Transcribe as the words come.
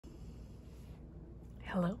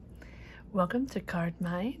Hello, welcome to Card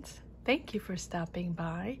Minds. Thank you for stopping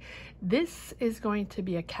by. This is going to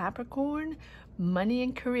be a Capricorn money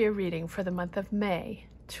and career reading for the month of May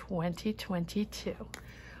 2022.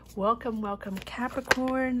 Welcome, welcome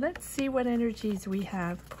Capricorn. Let's see what energies we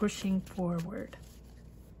have pushing forward.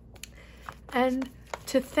 And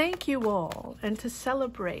to thank you all and to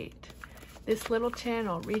celebrate this little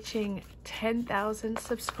channel reaching 10,000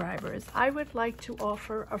 subscribers, I would like to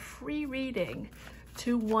offer a free reading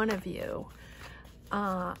to one of you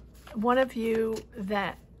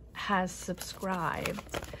that has subscribed.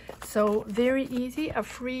 So very easy, a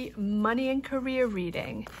free money and career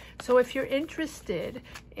reading. So if you're interested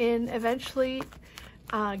in eventually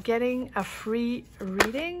getting a free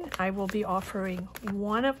reading, I will be offering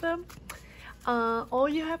one of them. All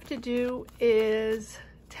you have to do is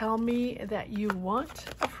tell me that you want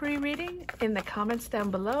a free reading in the comments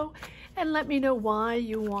down below and let me know why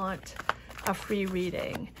you want a free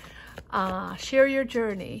reading. Share your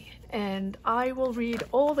journey and I will read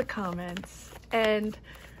all the comments and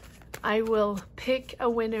I will pick a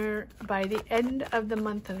winner by the end of the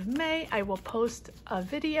month of May. I will post a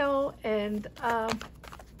video and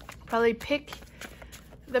probably pick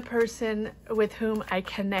the person with whom I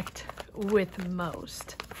connect with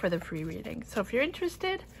most for the free reading. So if you're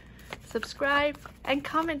interested, subscribe and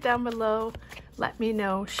comment down below. Let me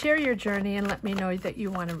know, share your journey and let me know that you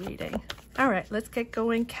want a reading. All right, let's get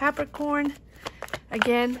going. Capricorn,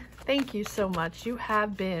 again, thank you so much. You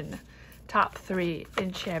have been top 3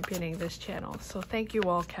 in championing this channel. So thank you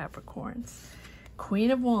all, Capricorns.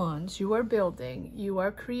 Queen of Wands, you are building, you are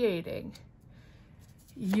creating.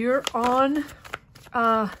 You're on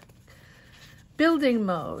building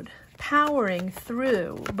mode, powering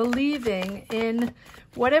through, believing in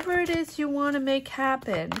whatever it is you want to make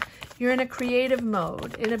happen. You're in a creative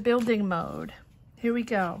mode, in a building mode. Here we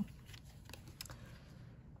go.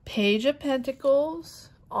 Page of Pentacles,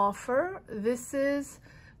 offer. This is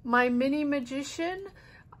my mini magician,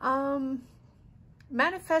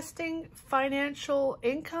 manifesting financial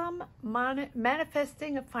income,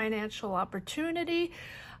 manifesting a financial opportunity,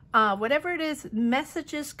 whatever it is,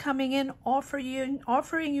 messages coming in,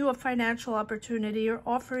 offering you a financial opportunity or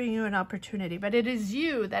offering you an opportunity, but it is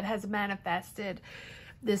you that has manifested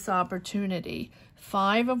this opportunity.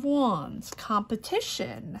 5 of Wands,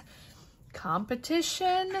 competition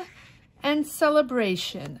and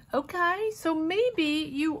celebration. Okay, so maybe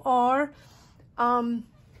you are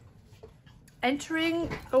entering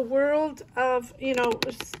a world of,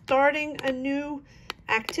 starting a new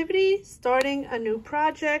activity, starting a new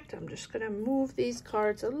project. I'm just going to move these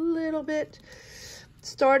cards a little bit.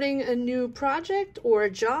 Starting a new project or a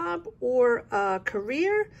job or a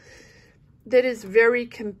career that is very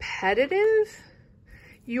competitive.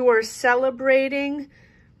 You are celebrating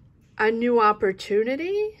a new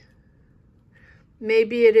opportunity.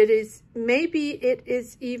 Maybe it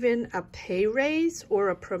is even a pay raise or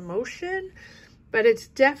a promotion, but it's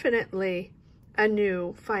definitely a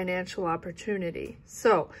new financial opportunity.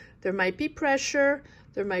 So there might be pressure,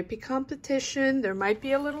 there might be competition, there might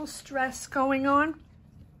be a little stress going on,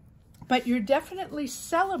 but you're definitely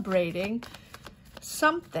celebrating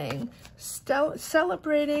something,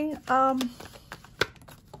 celebrating a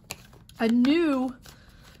new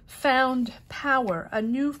found power, a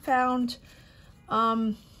newfound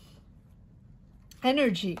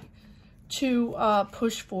energy to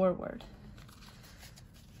push forward.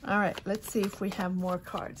 All right, let's see if we have more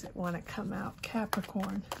cards that want to come out.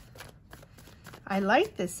 Capricorn. I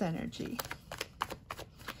like this energy.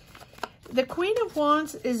 The Queen of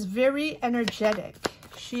Wands is very energetic.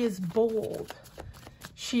 She is bold.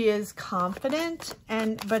 She is confident,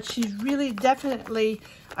 but she's really definitely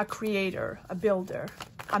a creator, a builder,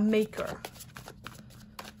 a maker.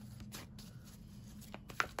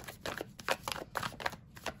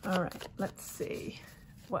 All right, let's see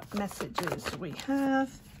what messages we have.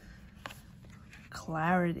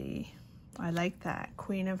 Clarity. I like that.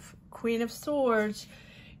 Queen of Swords.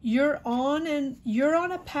 You're on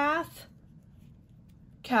a path,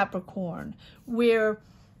 Capricorn, where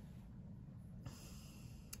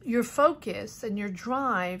your focus and your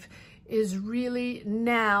drive is really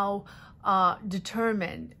now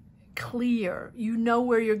determined, clear. You know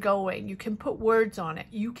where you're going. You can put words on it.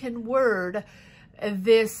 You can word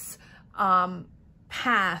this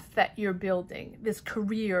path that you're building, this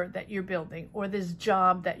career that you're building, or this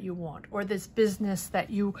job that you want, or this business that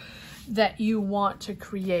you want to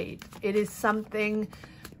create. It is something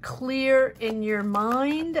clear in your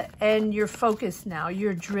mind and you're focused now.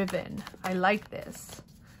 You're driven. I like this.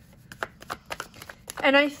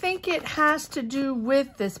 And I think it has to do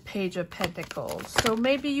with this Page of Pentacles. So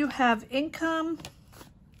maybe you have income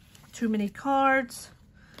Too many cards.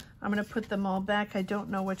 I'm going to put them all back. I don't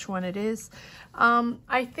know which one it is.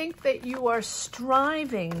 I think that you are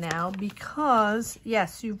striving now because,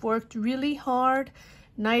 yes, you've worked really hard.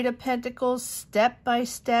 Knight of Pentacles, step by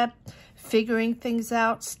step, figuring things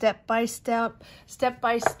out, step by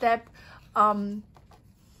step,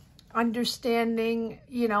 understanding,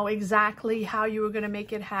 you know, exactly how you were going to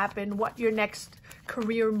make it happen, what your next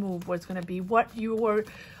career move was going to be, what you were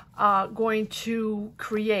going to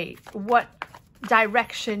create, what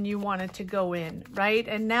direction you wanted to go in, right?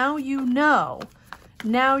 And now you know,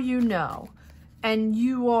 and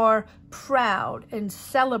you are proud and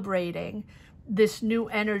celebrating this new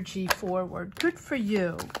energy forward. Good for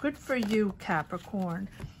you. Good for you, Capricorn.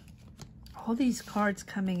 All these cards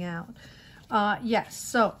coming out. Yes,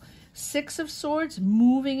 so Six of Swords,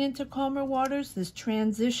 moving into calmer waters. This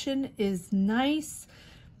transition is nice.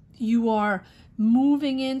 You are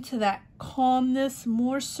moving into that calmness,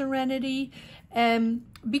 more serenity, and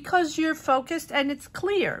because you're focused and it's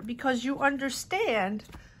clear, because you understand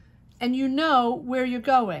and you know where you're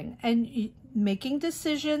going and making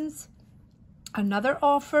decisions. Another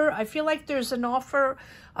offer. I feel like there's an offer,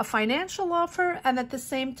 a financial offer, and at the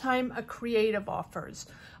same time a creative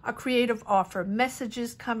offer,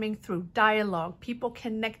 messages coming through, dialogue, people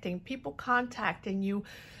connecting, people contacting you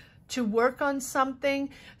to work on something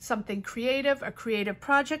creative, a creative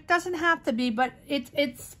project. Doesn't have to be, but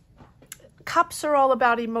it's cups are all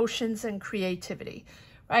about emotions and creativity,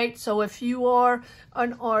 right? So if you are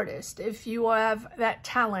an artist, if you have that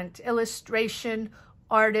talent, illustration,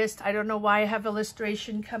 artist, I don't know why I have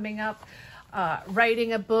illustration coming up,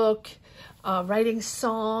 writing a book, writing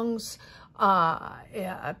songs,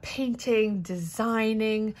 painting,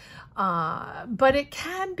 designing, but it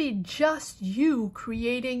can be just you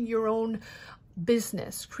creating your own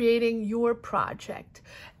business, creating your project.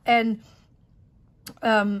 And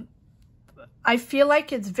I feel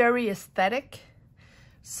like it's very aesthetic.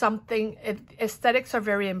 Aesthetics are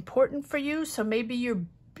very important for you. So maybe you're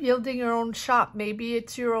building your own shop. Maybe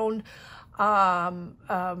it's your own,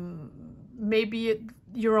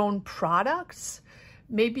 your own products.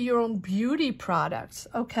 Maybe your own beauty products.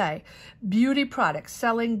 Okay, beauty products,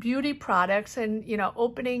 selling beauty products, and, you know,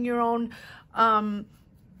 opening your own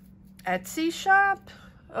Etsy shop.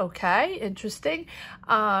 Okay, interesting.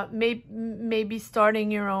 Maybe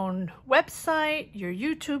starting your own website, your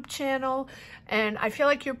YouTube channel. And I feel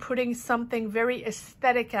like you're putting something very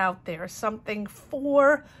aesthetic out there, something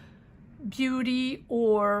for beauty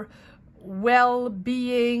or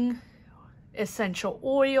well-being, essential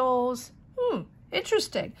oils.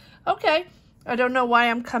 Interesting. Okay. I don't know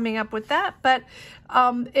why I'm coming up with that, but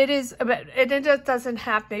it doesn't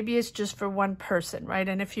have, maybe it's just for one person, right?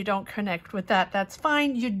 And if you don't connect with that, that's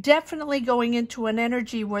fine. You're definitely going into an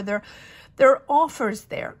energy where there are offers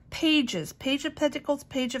there, pages, Page of Pentacles,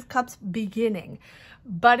 Page of Cups,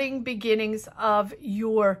 budding beginnings of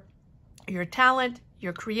your talent,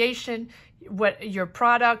 your creation, your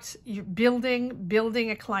products, you're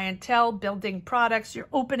building a clientele, building products, you're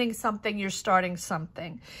opening something, you're starting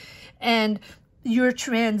something. And you're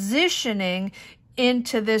transitioning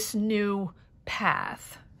into this new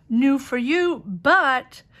path. New for you,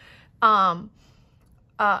 but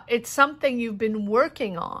it's something you've been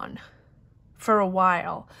working on for a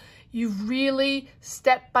while. You've really,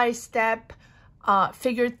 step by step,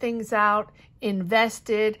 figured things out,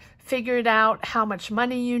 invested, figured out how much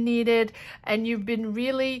money you needed, and you've been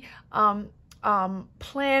really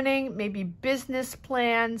planning, maybe business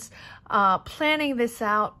plans, planning this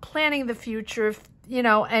out, planning the future, you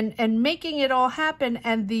know, and making it all happen.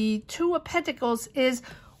 And the Two of Pentacles is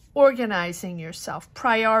organizing yourself,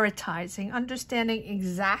 prioritizing, understanding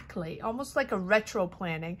exactly, almost like a retro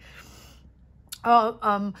planning,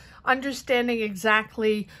 understanding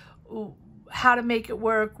exactly how to make it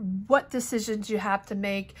work, what decisions you have to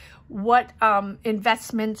make, what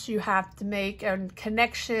investments you have to make, and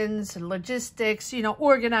connections and logistics, you know,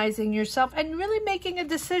 organizing yourself and really making a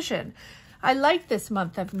decision. I like this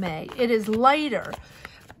month of May. It is lighter,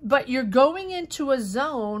 but you're going into a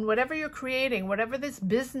zone, whatever you're creating, whatever this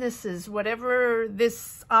business is, whatever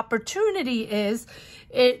this opportunity is,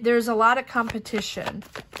 there's a lot of competition,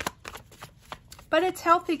 but it's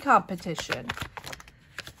healthy competition.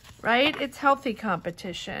 Right? It's healthy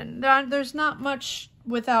competition. There's not much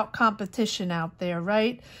without competition out there,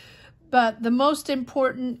 right? But the most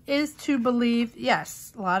important is to believe,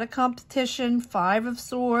 yes, a lot of competition, Five of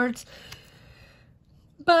Swords.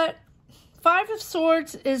 But Five of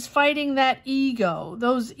Swords is fighting that ego,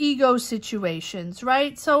 those ego situations,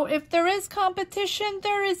 right? So if there is competition,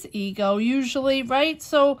 there is ego usually, right?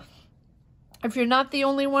 So If you're not the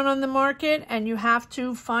only one on the market and you have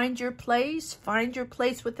to find your place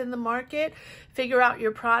within the market, figure out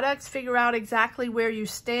your products, figure out exactly where you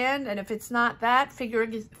stand. And if it's not that,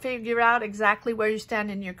 figure out exactly where you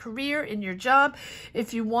stand in your career, in your job.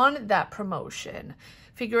 If you wanted that promotion,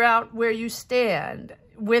 figure out where you stand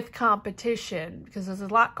with competition, because there's a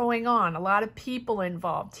lot going on, a lot of people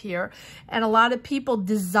involved here, and a lot of people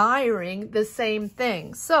desiring the same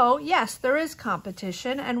thing. So yes, there is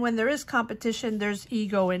competition, and when there is competition, there's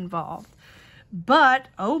ego involved. But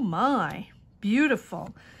oh my,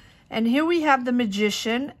 beautiful. And here we have the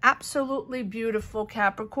Magician, absolutely beautiful,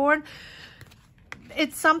 Capricorn.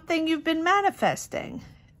 It's something you've been manifesting.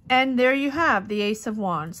 And there you have the Ace of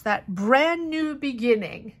Wands, that brand new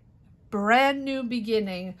beginning,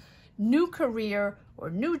 new career or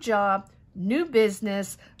new job, new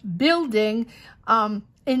business, building,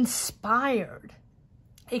 inspired,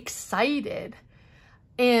 excited,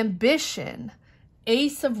 ambition,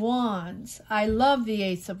 Ace of Wands. I love the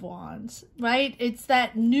Ace of Wands, right? It's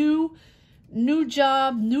that new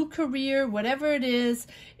job, new career, whatever it is,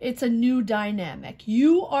 it's a new dynamic.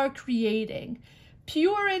 You are creating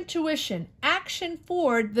pure intuition, action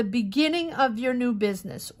forward, the beginning of your new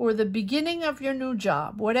business or the beginning of your new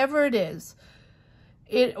job, whatever it is,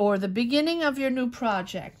 or the beginning of your new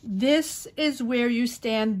project. This is where you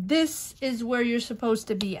stand. This is where you're supposed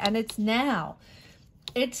to be. And it's now.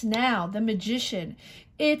 It's now. The Magician.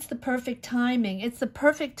 It's the perfect timing. It's the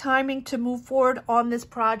perfect timing to move forward on this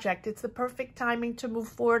project. It's the perfect timing to move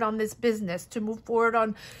forward on this business, to move forward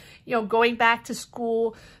on, going back to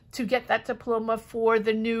school, to get that diploma for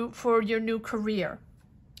your new career.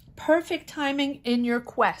 Perfect timing in your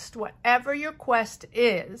quest. Whatever your quest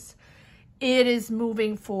is, it is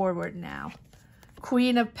moving forward now.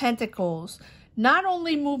 Queen of Pentacles. Not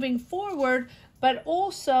only moving forward, but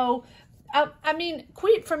also, for me,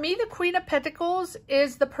 the Queen of Pentacles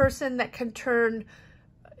is the person that can turn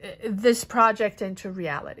this project into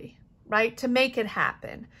reality, right? To make it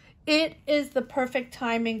happen. It is the perfect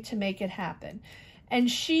timing to make it happen. And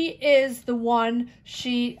she is the one,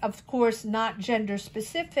 of course, not gender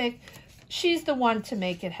specific, she's the one to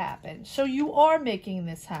make it happen. So you are making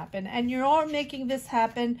this happen, and you are making this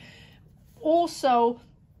happen also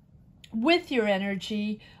with your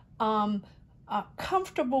energy,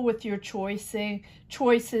 comfortable with your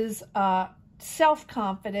choices,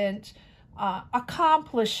 self-confident,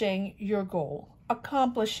 accomplishing your goal.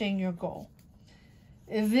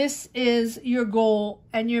 This is your goal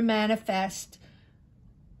and your manifest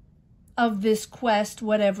of this quest,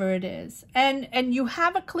 whatever it is. And you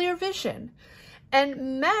have a clear vision.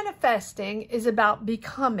 And manifesting is about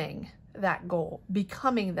becoming that goal,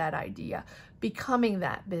 becoming that idea, becoming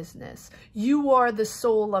that business. You are the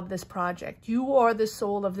soul of this project. You are the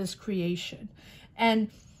soul of this creation.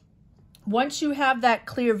 And once you have that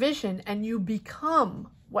clear vision and you become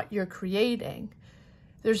what you're creating,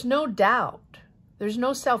 there's no doubt. There's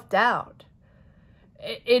no self-doubt.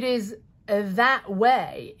 It is that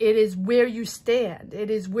way. It is where you stand. It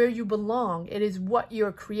is where you belong. It is what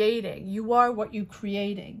you're creating. You are what you're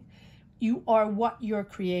creating. You are what you're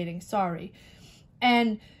creating. Sorry.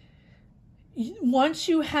 And once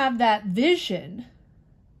you have that vision,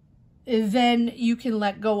 then you can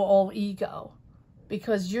let go of all ego,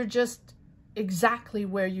 because you're just exactly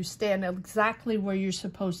where you stand, exactly where you're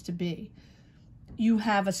supposed to be. You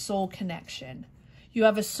have a soul connection. You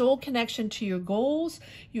have a soul connection to your goals.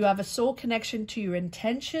 You have a soul connection to your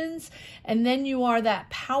intentions. And then you are that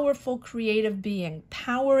powerful creative being,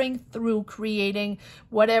 powering through creating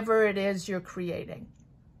whatever it is you're creating.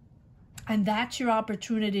 And that's your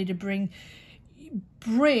opportunity to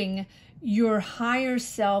bring your higher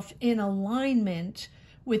self in alignment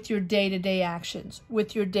with your day-to-day actions,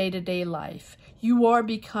 with your day-to-day life. You are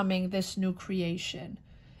becoming this new creation.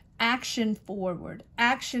 Action forward,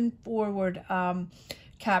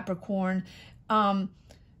 Capricorn.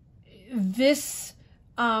 These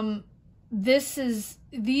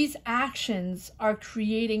actions are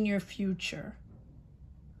creating your future.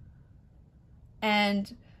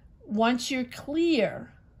 And once you're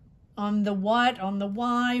clear on the what, on the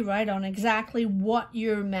why, right, on exactly what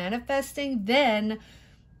you're manifesting, then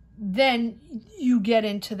you get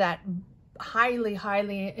into that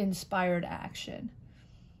highly inspired action.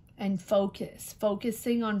 And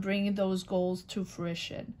focusing on bringing those goals to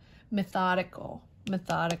fruition. Methodical,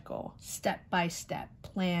 step by step,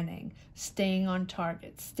 planning, staying on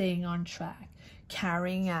target, staying on track,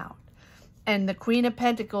 carrying out. And the Queen of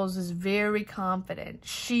Pentacles is very confident.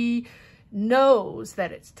 She knows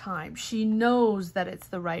that it's time. She knows that it's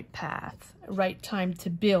the right path, right time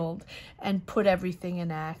to build and put everything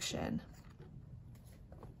in action.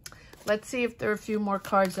 Let's see if there are a few more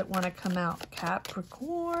cards that want to come out.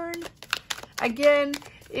 Capricorn. Again,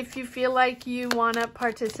 if you feel like you want to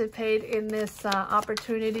participate in this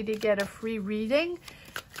opportunity to get a free reading,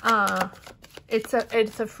 it's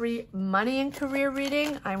a free money and career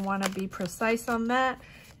reading. I want to be precise on that.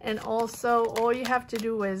 And also, all you have to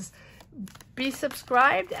do is be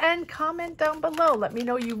subscribed and comment down below. Let me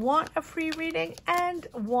know you want a free reading and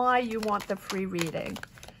why you want the free reading.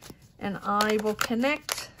 And I will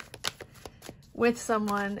connect with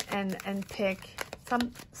someone and pick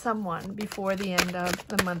someone before the end of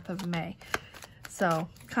the month of May. So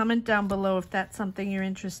comment down below if that's something you're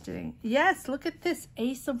interested in. Yes, look at this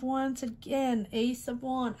Ace of Wands again. Ace of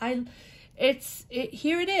Wands.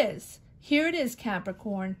 Here it is. Here it is,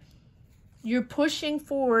 Capricorn. You're pushing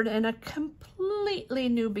forward in a completely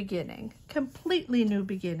new beginning. Completely new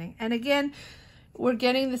beginning. And again, we're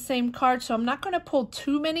getting the same card, so I'm not going to pull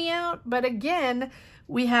too many out. But again,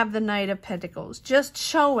 we have the Knight of Pentacles, just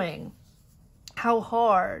showing how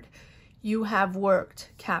hard you have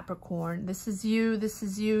worked, Capricorn. This is you, this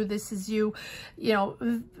is you, this is you. You know,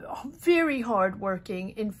 very hard working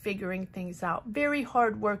in figuring things out. Very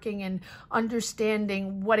hard working in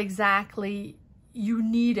understanding what exactly you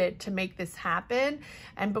needed to make this happen.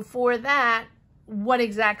 And before that, what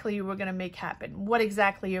exactly you were going to make happen, what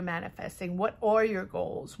exactly you're manifesting, what are your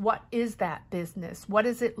goals, what is that business, what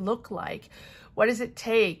does it look like, what does it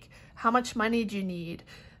take, how much money do you need,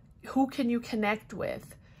 who can you connect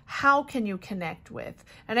with, how can you connect with.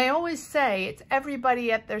 And I always say it's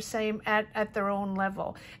everybody at their own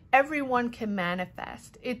level. Everyone can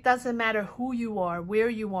manifest. It doesn't matter who you are, where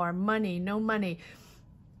you are, money, no money.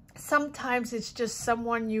 Sometimes it's just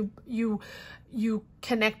someone you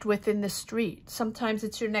connect with in the street. Sometimes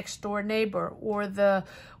it's your next door neighbor or the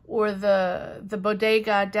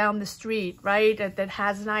bodega down the street, right? That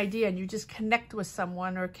has an idea and you just connect with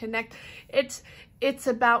someone or connect. It's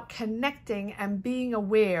about connecting and being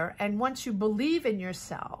aware. And once you believe in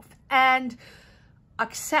yourself and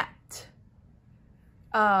accept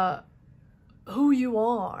who you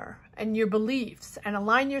are and your beliefs and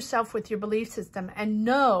align yourself with your belief system and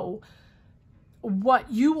know what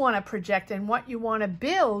you want to project and what you want to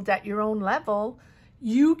build at your own level,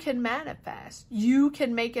 you can manifest. You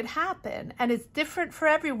can make it happen. And it's different for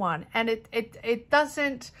everyone. And it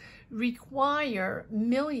doesn't require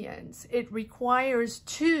millions. It requires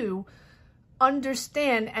to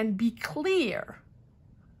understand and be clear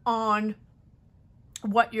on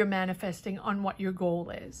what you're manifesting, on what your goal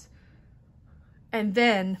is. And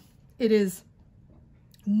then it is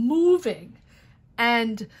moving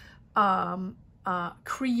and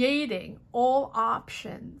creating all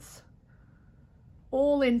options,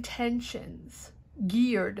 all intentions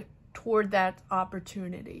geared toward that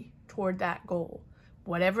opportunity, toward that goal,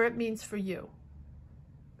 whatever it means for you.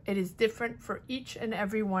 It is different for each and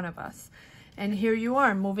every one of us. And here you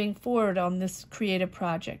are moving forward on this creative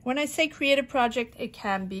project. When I say creative project, it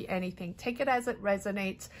can be anything. Take it as it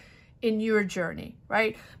resonates in your journey,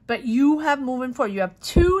 right? But you have moving forward. You have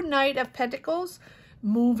two Knight of Pentacles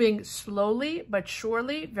moving slowly but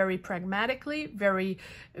surely, very pragmatically, very,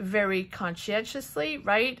 very conscientiously,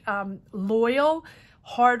 right? Loyal,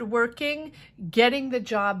 hardworking, getting the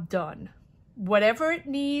job done. Whatever it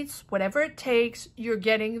needs, whatever it takes, you're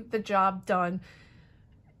getting the job done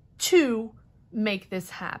to make this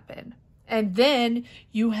happen. And then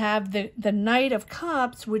you have the Knight of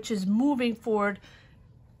Cups, which is moving forward,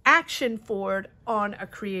 action forward on a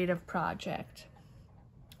creative project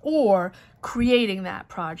or creating that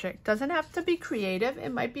project. Doesn't have to be creative.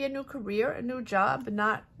 It might be a new career, a new job,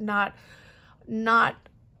 not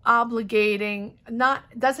obligating,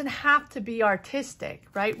 doesn't have to be artistic,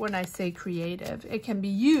 right? When I say creative, it can be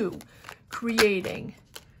you creating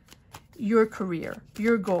your career,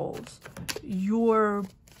 your goals, your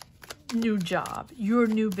new job, your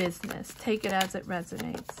new business. Take it as it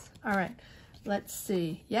resonates. All right. Let's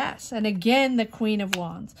see. Yes. And again, the Queen of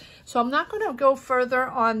Wands. So I'm not going to go further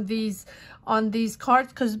on these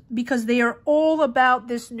cards because they are all about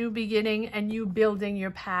this new beginning and you building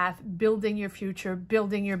your path, building your future,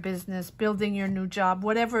 building your business, building your new job,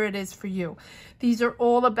 whatever it is for you. These are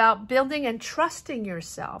all about building and trusting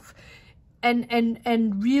yourself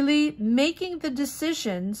and really making the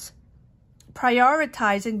decisions,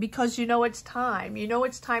 prioritizing because you know it's time. You know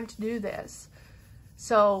it's time to do this.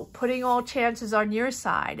 So putting all chances on your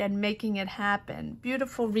side and making it happen.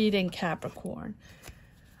 Beautiful reading, Capricorn.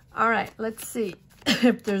 All right, let's see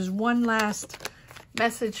if there's one last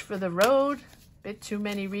message for the road. Bit too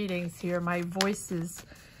many readings here. My voice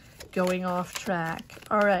going off track.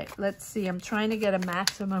 All right, let's see. I'm trying to get a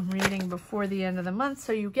maximum reading before the end of the month,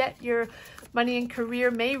 so you get your money and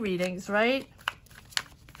career May readings, right?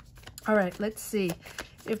 All right, let's see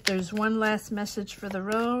if there's one last message for the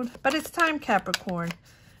road. But it's time, Capricorn.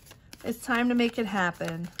 It's time to make it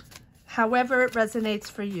happen. However it resonates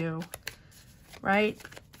for you, right?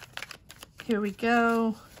 Here we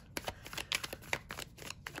go.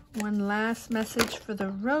 One last message for the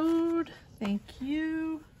road. Thank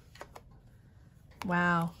you.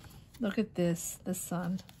 Wow. Look at this, the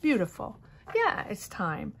sun. Beautiful. Yeah, it's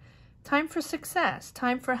time. Time for success.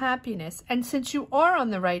 Time for happiness. And since you are on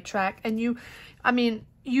the right track, and you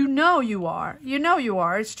know you are.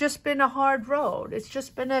 It's just been a hard road. It's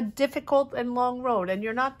just been a difficult and long road. And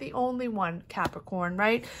you're not the only one, Capricorn,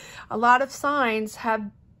 right? A lot of signs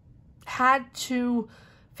have had to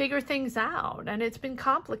figure things out, and it's been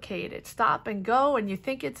complicated. Stop and go, and you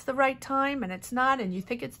think it's the right time, and it's not, and you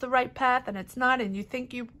think it's the right path, and it's not, and you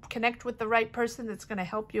think you connect with the right person that's going to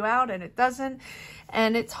help you out, and it doesn't,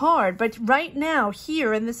 and it's hard. But right now,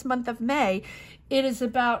 here in this month of May, it is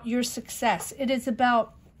about your success. It is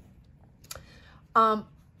about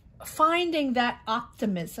finding that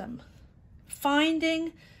optimism,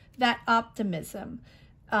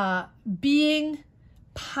 being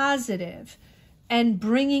positive, and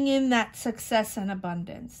bringing in that success and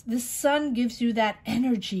abundance. The sun gives you that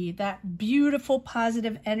energy, that beautiful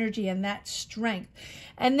positive energy and that strength.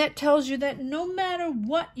 And that tells you that no matter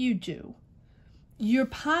what you do, your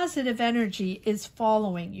positive energy is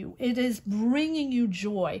following you. It is bringing you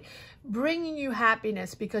joy, bringing you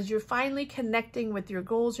happiness, because you're finally connecting with your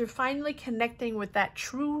goals. You're finally connecting with that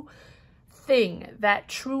true thing, that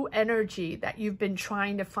true energy that you've been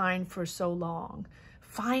trying to find for so long.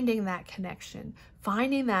 Finding that connection,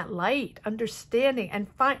 finding that light, understanding, and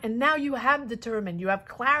now you have determined, you have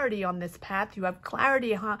clarity on this path, you have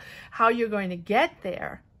clarity on how you're going to get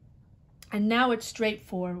there. And now it's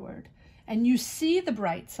straightforward. And you see the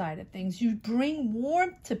bright side of things. You bring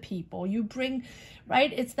warmth to people. You bring,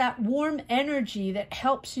 right? It's that warm energy that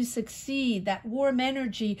helps you succeed, that warm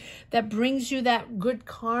energy that brings you that good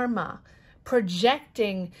karma,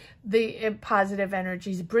 projecting the positive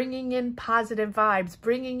energies, bringing in positive vibes,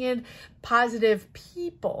 bringing in positive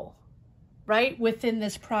people, right, within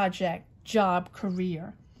this project, job,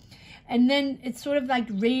 career. And then it's sort of like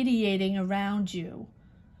radiating around you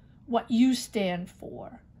what you stand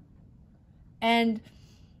for. And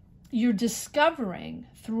you're discovering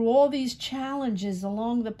through all these challenges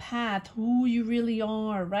along the path who you really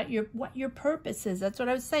are, right? What your purpose is. That's what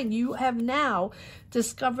I was saying. You have now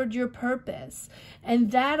discovered your purpose,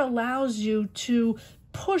 and that allows you to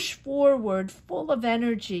push forward full of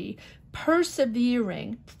energy,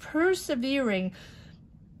 persevering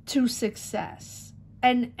to success,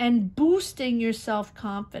 and boosting your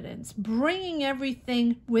self-confidence, bringing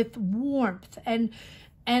everything with warmth and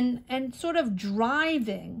sort of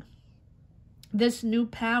driving this new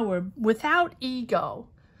power without ego,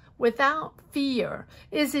 without fear.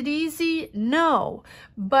 Is it easy? No.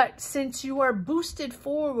 But since you are boosted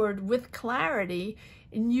forward with clarity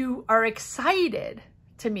and you are excited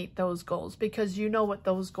to meet those goals because you know what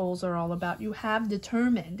those goals are all about, you have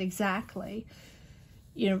determined exactly,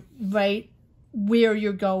 right, where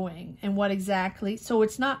you're going and what exactly. So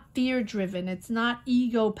it's not fear driven. It's not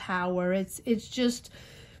ego power. It's just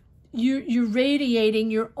you're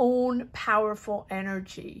radiating your own powerful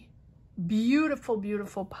energy. Beautiful,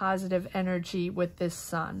 beautiful, positive energy with this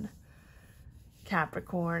sun,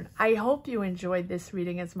 Capricorn. I hope you enjoyed this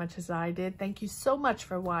reading as much as I did. Thank you so much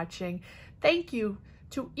for watching. Thank you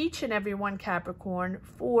to each and every one, Capricorn,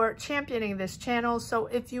 for championing this channel. So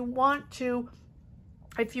if you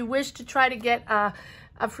wish to try to get a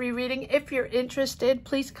free reading, if you're interested,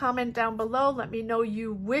 please comment down below. Let me know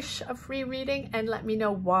you wish a free reading and let me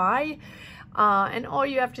know why. And all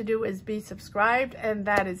you have to do is be subscribed, and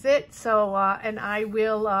that is it. So, and I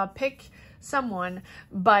will pick someone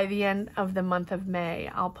by the end of the month of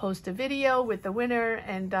May. I'll post a video with the winner,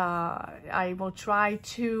 and I will try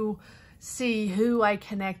to see who I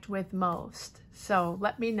connect with most. So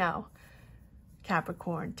let me know,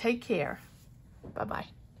 Capricorn. Take care.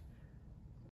 Bye-bye.